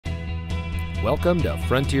Welcome to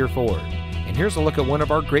Frontier Ford, and here's a look at one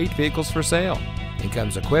of our great vehicles for sale. It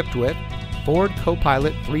comes equipped with Ford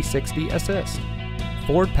Copilot 360 Assist,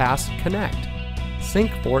 Ford Pass Connect,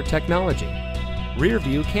 Sync 4 technology, rear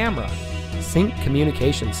view camera, sync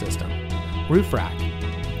communication system, roof rack,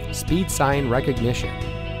 speed sign recognition,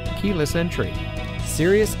 keyless entry,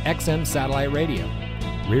 Sirius XM satellite radio,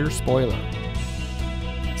 rear spoiler.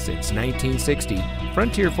 Since 1960,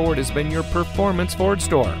 Frontier Ford has been your performance Ford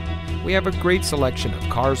store. We have a great selection of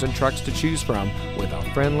cars and trucks to choose from with a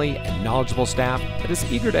friendly and knowledgeable staff that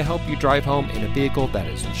is eager to help you drive home in a vehicle that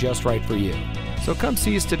is just right for you. So come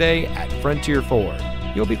see us today at Frontier Ford.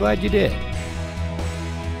 You'll be glad you did.